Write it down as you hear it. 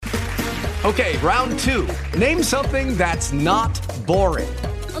Okay, round two. Name something that's not boring.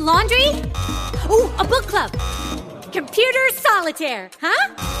 A laundry? Ooh, a book club. Computer solitaire,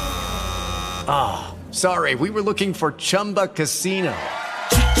 huh? Ah, sorry, we were looking for Chumba Casino.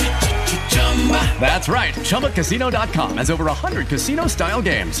 That's right, ChumbaCasino.com has over 100 casino-style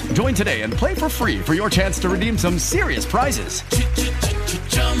games. Join today and play for free for your chance to redeem some serious prizes.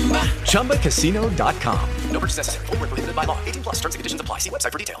 ChumbaCasino.com. No purchase necessary. Void where prohibited by law. 18 plus. Terms and conditions apply. See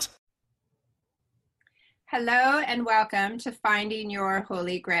website for details. Hello and welcome to Finding Your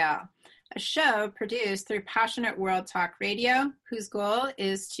Holy Grail, a show produced through Passionate World Talk Radio, whose goal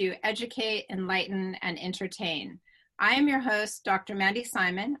is to educate, enlighten, and entertain. I am your host, Dr. Mandy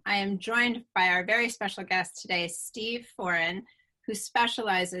Simon. I am joined by our very special guest today, Steve Foran, who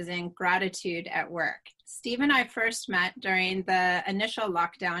specializes in gratitude at work. Steve and I first met during the initial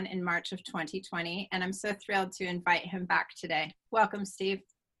lockdown in March of 2020, and I'm so thrilled to invite him back today. Welcome, Steve.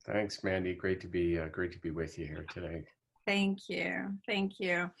 Thanks, Mandy. Great to be with you here today. Thank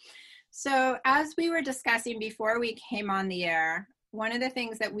you. So as we were discussing before we came on the air, one of the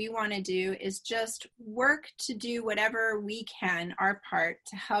things that we want to do is just work to do whatever we can, our part,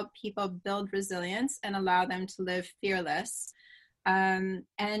 to help people build resilience and allow them to live fearless. And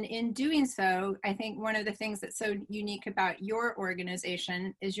in doing so, I think one of the things that's so unique about your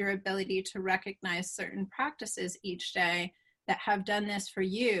organization is your ability to recognize certain practices each day that have done this for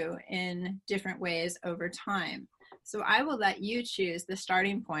you in different ways over time. So I will let you choose the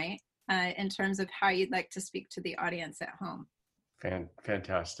starting point in terms of how you'd like to speak to the audience at home.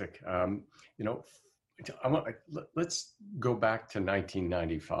 Fantastic. Let's go back to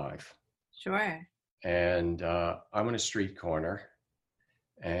 1995. Sure. And I'm on a street corner,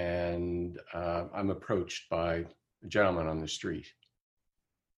 and I'm approached by a gentleman on the street.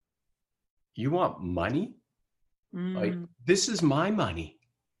 You want money? Like, this is my money.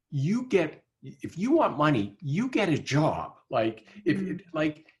 If you want money, you get a job. Like,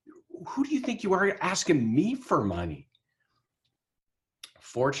 who do you think you are asking me for money?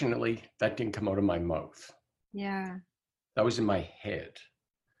 Fortunately, that didn't come out of my mouth. Yeah. That was in my head.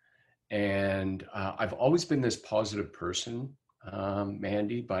 And I've always been this positive person,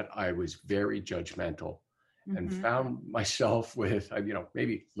 Mandy, but I was very judgmental. And found myself with,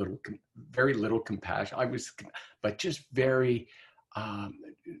 maybe very little compassion. But just very,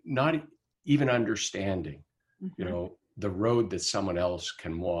 not even understanding, the road that someone else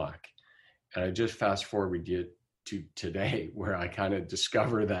can walk. And I just fast forward to today, where I kind of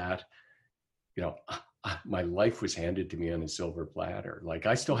discover that, my life was handed to me on a silver platter. Like,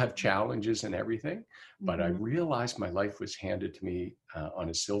 I still have challenges and everything, but I realized my life was handed to me on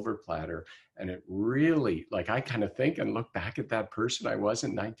a silver platter. And it really, I kind of think and look back at that person I was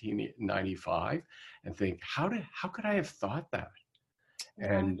in 1995 and think, how could I have thought that?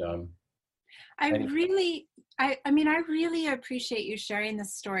 Yeah. And I really appreciate you sharing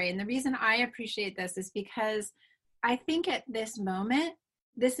this story. And the reason I appreciate this is because I think at this moment,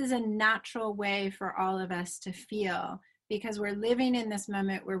 this is a natural way for all of us to feel, because we're living in this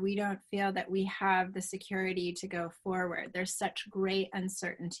moment where we don't feel that we have the security to go forward. There's such great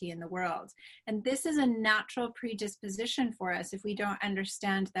uncertainty in the world. And this is a natural predisposition for us if we don't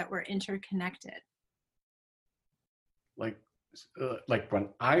understand that we're interconnected. Like when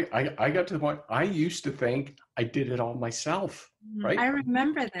I got to the point, I used to think I did it all myself, right? I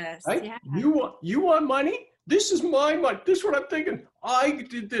remember this. Right? Yeah. You want money? This is my money. This is what I'm thinking. I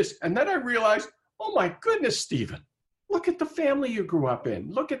did this. And then I realized, oh my goodness, Stephen, look at the family you grew up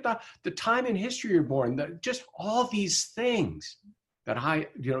in. Look at the time in history you're born. Just all these things that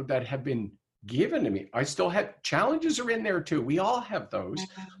that have been given to me. I still have challenges are in there too. We all have those.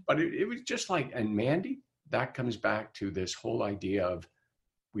 Yeah. But it was just and Mandy, that comes back to this whole idea of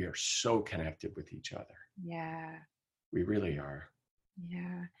we are so connected with each other. Yeah. We really are.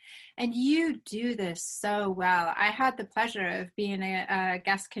 Yeah. And you do this so well. I had the pleasure of being a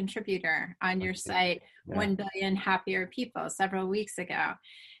guest contributor on your site, 1 Billion Happier People, several weeks ago.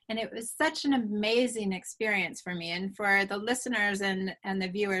 And it was such an amazing experience for me. And for the listeners and the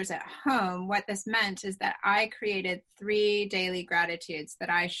viewers at home, what this meant is that I created 3 daily gratitudes that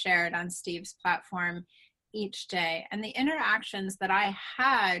I shared on Steve's platform each day. And the interactions that I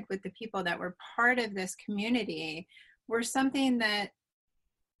had with the people that were part of this community were something that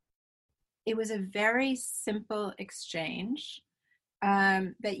it was a very simple exchange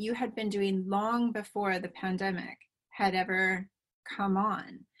that you had been doing long before the pandemic had ever come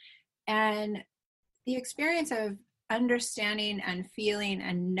on. And the experience of understanding and feeling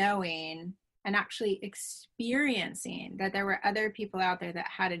and knowing and actually experiencing that there were other people out there that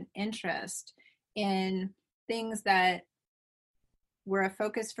had an interest in things that were a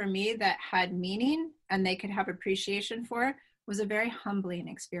focus for me that had meaning and they could have appreciation for, was a very humbling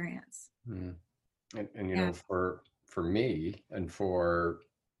experience. Mm. And you know, for me and for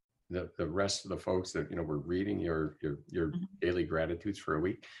the rest of the folks that, you know, were reading your daily gratitudes for a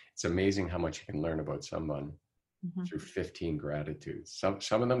week, it's amazing how much you can learn about someone through 15 gratitudes.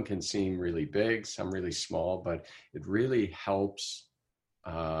 Some of them can seem really big, some really small, but it really helps.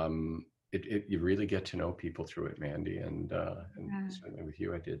 You really get to know people through it, Mandy, and certainly with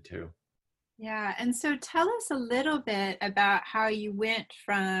you, I did too. Yeah, and so tell us a little bit about how you went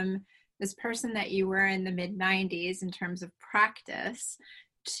from this person that you were in the mid-90s in terms of practice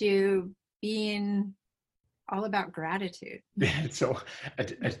to being all about gratitude. So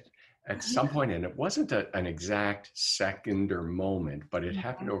at some point, and it wasn't an exact second or moment, but it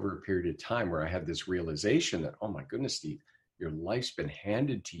happened over a period of time where I had this realization that, oh my goodness, Steve, your life's been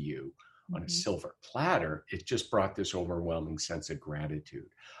handed to you on a silver platter. It just brought this overwhelming sense of gratitude.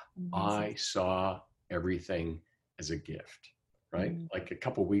 I saw everything as a gift, right? Like a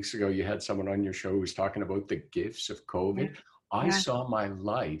couple of weeks ago, you had someone on your show who was talking about the gifts of COVID. I saw my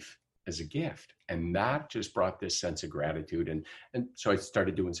life as a gift, and that just brought this sense of gratitude. And so I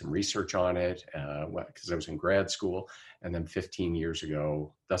started doing some research on it because I was in grad school. And then 15 years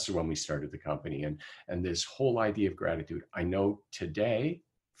ago, that's when we started the company. And this whole idea of gratitude, I know today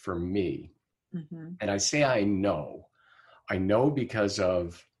for me, and I say I know because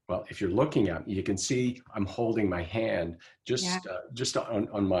of, well, if you're looking at me, you can see I'm holding my hand just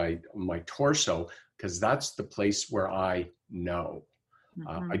on my torso, because that's the place where I know.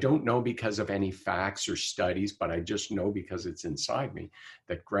 I don't know because of any facts or studies, but I just know because it's inside me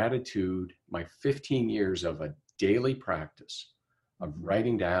that gratitude, my 15 years of a daily practice of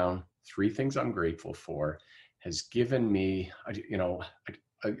writing down 3 things I'm grateful for, has given me, you know,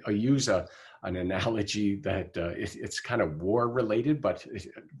 I use an analogy that it's kind of war related, but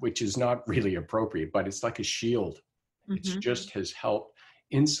which is not really appropriate, but it's like a shield. It just has helped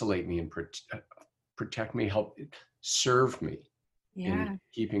insulate me and protect me, help serve me in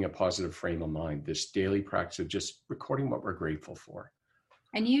keeping a positive frame of mind. This daily practice of just recording what we're grateful for.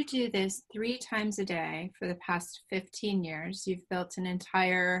 And you do this 3 times a day for the past 15 years. You've built an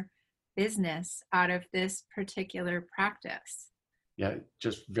entire business out of this particular practice. Yeah,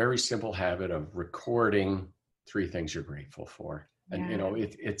 just very simple habit of recording 3 things you're grateful for. And you know,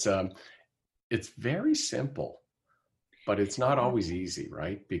 it's very simple, but it's not always easy,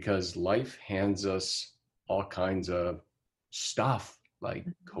 right? Because life hands us all kinds of stuff like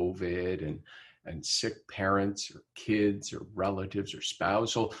COVID and sick parents or kids or relatives or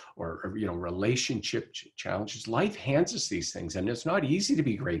spousal or you know, relationship challenges. Life hands us these things, and it's not easy to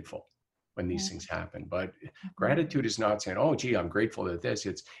be grateful when these things happen. But gratitude is not saying, oh gee, I'm grateful that this.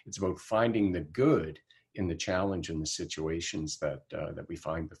 It's about finding the good in the challenge and the situations that we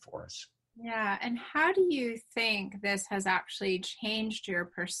find before us. Yeah, and how do you think this has actually changed your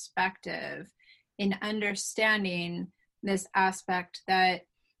perspective in understanding this aspect that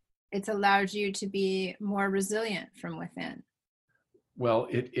it's allowed you to be more resilient from within? Well,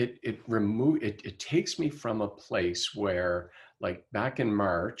 it takes me from a place where, like back in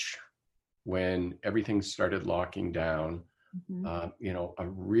March, when everything started locking down, you know,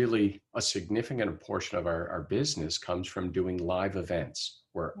 a significant portion of our business comes from doing live events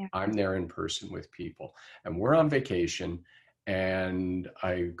where I'm there in person with people, and we're on vacation. And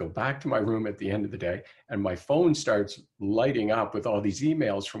I go back to my room at the end of the day, and my phone starts lighting up with all these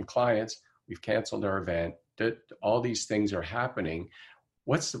emails from clients. We've canceled our event. All these things are happening.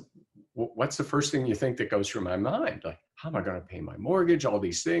 What's the first thing you think that goes through my mind? Like, how am I going to pay my mortgage? All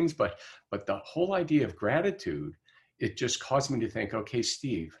these things. But the whole idea of gratitude, it just caused me to think, okay,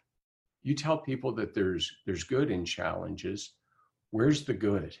 Steve, you tell people that there's good in challenges. Where's the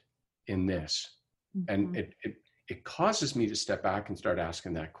good in this? And it causes me to step back and start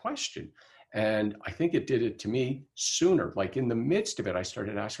asking that question. And I think it did it to me sooner. Like in the midst of it, I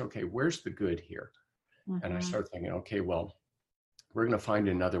started asking, okay, where's the good here? And I started thinking, okay, well, we're going to find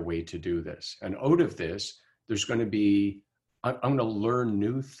another way to do this. And out of this, there's going to be, I'm going to learn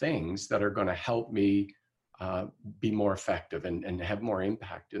new things that are going to help me be more effective and have more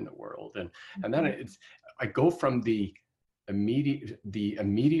impact in the world. And then I go from the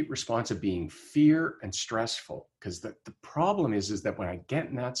immediate response of being fear and stressful, because the problem is that when I get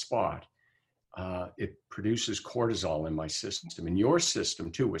in that spot, it produces cortisol in my system, in your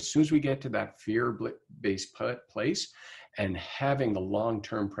system too. As soon as we get to that fear-based place and having the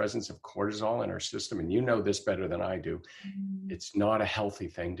long-term presence of cortisol in our system, and you know this better than I do, it's not a healthy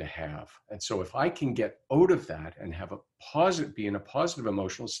thing to have. And so if I can get out of that and have be in a positive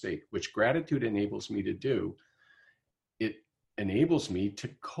emotional state, which gratitude enables me to do, enables me to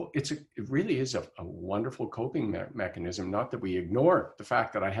it really is a wonderful coping mechanism. Not that we ignore the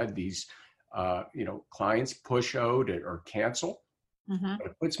fact that I had these clients push out or cancel, but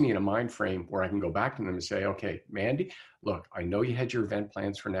it puts me in a mind frame where I can go back to them and say, okay, Mandy, look, I know you had your event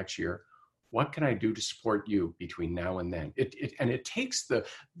plans for next year. What can I do to support you between now and then? It takes the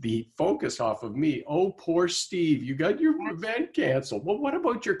focus off of me. Oh, poor Steve, you got your event canceled. Well, what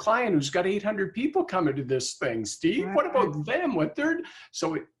about your client who's got 800 people coming to this thing, Steve? What about them?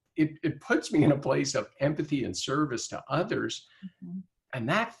 So it puts me in a place of empathy and service to others. And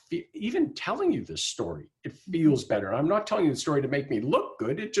that, even telling you this story, it feels better. I'm not telling you the story to make me look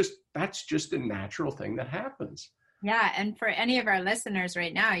good. That's just a natural thing that happens. Yeah. And for any of our listeners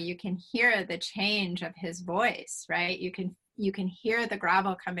right now, you can hear the change of his voice, right? You can hear the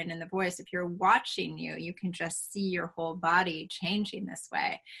gravel coming in the voice. If you're watching you can just see your whole body changing this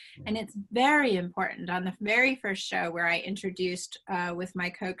way. And it's very important. On the very first show where I introduced with my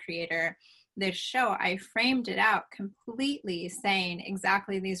co-creator this show, I framed it out completely saying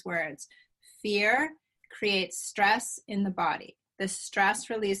exactly these words. Fear creates stress in the body. The stress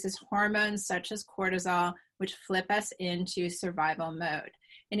releases hormones such as cortisol, which flip us into survival mode.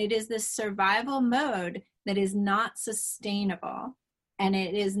 And it is this survival mode that is not sustainable. And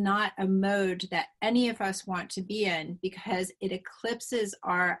it is not a mode that any of us want to be in because it eclipses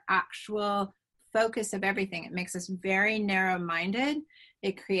our actual focus of everything. It makes us very narrow-minded.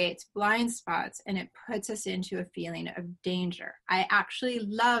 It creates blind spots and it puts us into a feeling of danger. I actually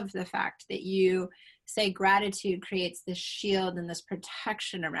love the fact that you say gratitude creates this shield and this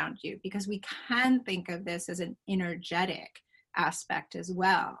protection around you, because we can think of this as an energetic aspect as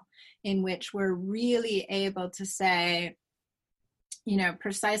well, in which we're really able to say,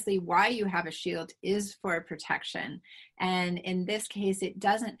 precisely why you have a shield is for protection. And in this case, it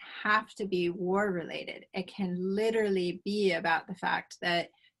doesn't have to be war related. It can literally be about the fact that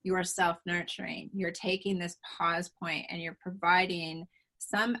you're self-nurturing. You're taking this pause point and you're providing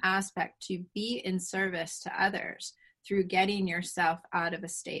some aspect to be in service to others through getting yourself out of a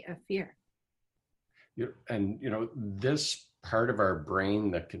state of fear. And, this part of our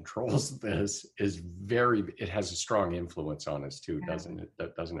brain that controls this it has a strong influence on us too, doesn't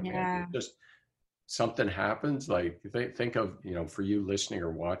it? Doesn't it, man? Just something happens, like think of, for you listening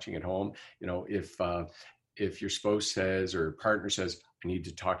or watching at home, if your spouse says or partner says, I need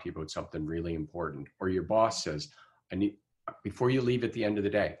to talk to you about something really important, or your boss says, before you leave at the end of the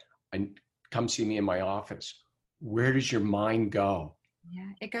day, come see me in my office. Where does your mind go?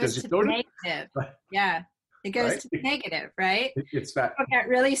 Yeah, it goes to negative. Yeah, it goes to negative, right? It's that. People get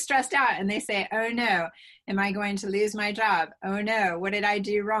really stressed out and they say, oh no, am I going to lose my job? Oh no, what did I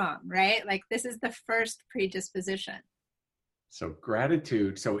do wrong, right? Like this is the first predisposition. So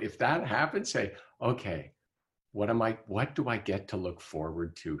gratitude. So if that happens, say, okay, what do I get to look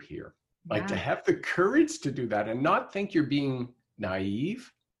forward to here? Like to have the courage to do that and not think you're being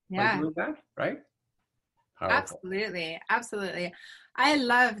naive by doing that, right? Powerful. Absolutely. I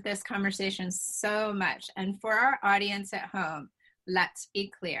love this conversation so much. And for our audience at home, let's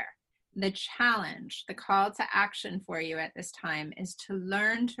be clear. The challenge, the call to action for you at this time is to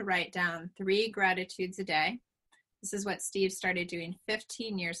learn to write down 3 gratitudes a day. This is what Steve started doing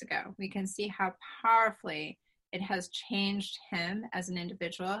 15 years ago. We can see how powerfully it has changed him as an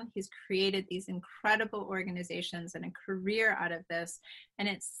individual. He's created these incredible organizations and a career out of this. And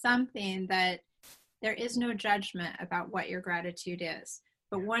it's something that there is no judgment about what your gratitude is.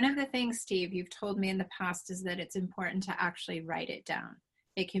 But one of the things, Steve, you've told me in the past is that it's important to actually write it down.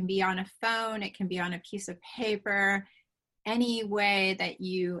 It can be on a phone, it can be on a piece of paper, any way that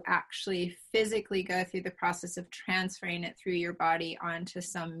you actually physically go through the process of transferring it through your body onto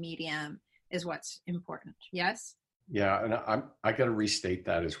some medium is what's important. Yes? Yeah, and I got to restate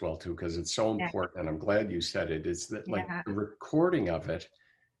that as well too, because it's so important. And I'm glad you said it. It's that the recording of it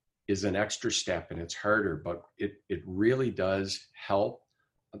is an extra step and it's harder, but it really does help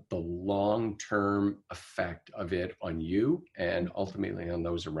the long-term effect of it on you and ultimately on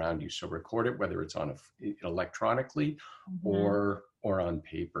those around you. So record it, whether it's on electronically or on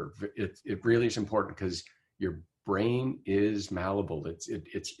paper. It really is important because your brain is malleable.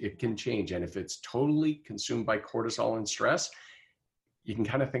 It can change. And if it's totally consumed by cortisol and stress, you can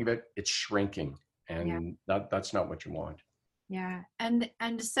kind of think of it's shrinking, and that's not what you want. Yeah. And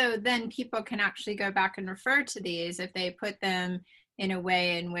so then people can actually go back and refer to these if they put them in a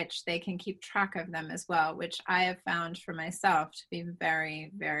way in which they can keep track of them as well, which I have found for myself to be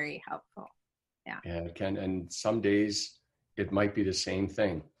very, very helpful. Yeah. And it can, and some days it might be the same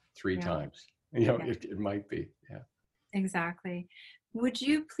thing 3 times. It might be. Yeah. Exactly. Would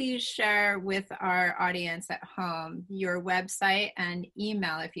you please share with our audience at home your website and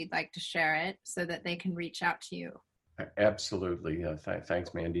email if you'd like to share it so that they can reach out to you? Absolutely.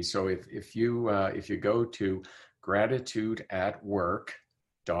 Thanks, Mandy. So if you go to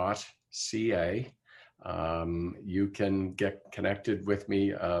gratitudeatwork.ca, you can get connected with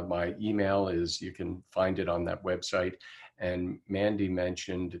me. My email is, you can find it on that website. And Mandy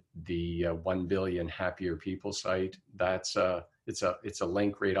mentioned the 1 Billion Happier People site. That's it's a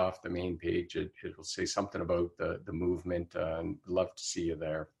link right off the main page. It will say something about the movement. And love to see you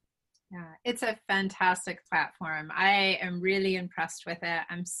there. Yeah, it's a fantastic platform. I am really impressed with it.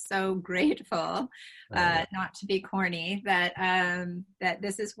 I'm so grateful, not to be corny, that that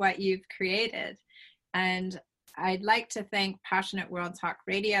this is what you've created. And I'd like to thank Passionate World Talk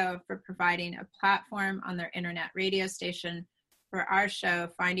Radio for providing a platform on their internet radio station for our show,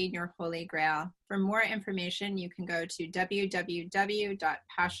 Finding Your Holy Grail. For more information, you can go to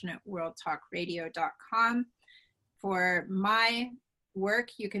www.passionateworldtalkradio.com. For my work,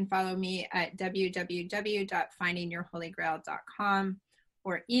 you can follow me at www.findingyourholygrail.com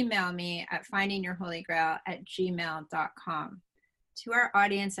or email me at findingyourholygrail@gmail.com. To our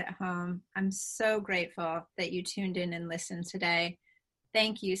audience at home, I'm so grateful that you tuned in and listened today.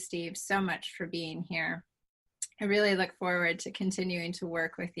 Thank you, Steve, so much for being here. I really look forward to continuing to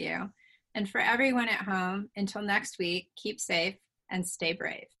work with you. And for everyone at home, until next week, keep safe and stay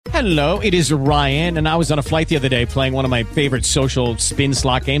brave. Hello, it is Ryan, and I was on a flight the other day playing one of my favorite social spin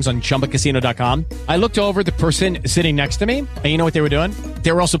slot games on ChumbaCasino.com. I looked over at the person sitting next to me, and you know what they were doing?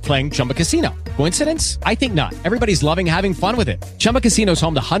 They were also playing Chumba Casino. Coincidence? I think not. Everybody's loving having fun with it. Chumba Casino is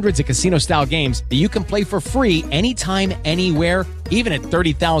home to hundreds of casino-style games that you can play for free anytime, anywhere, even at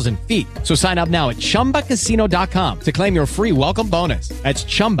 30,000 feet. So sign up now at ChumbaCasino.com to claim your free welcome bonus. That's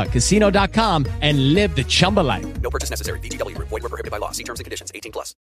ChumbaCasino.com and live the Chumba life. No purchase necessary. VGW. Void where prohibited by law. See terms and conditions. 18+.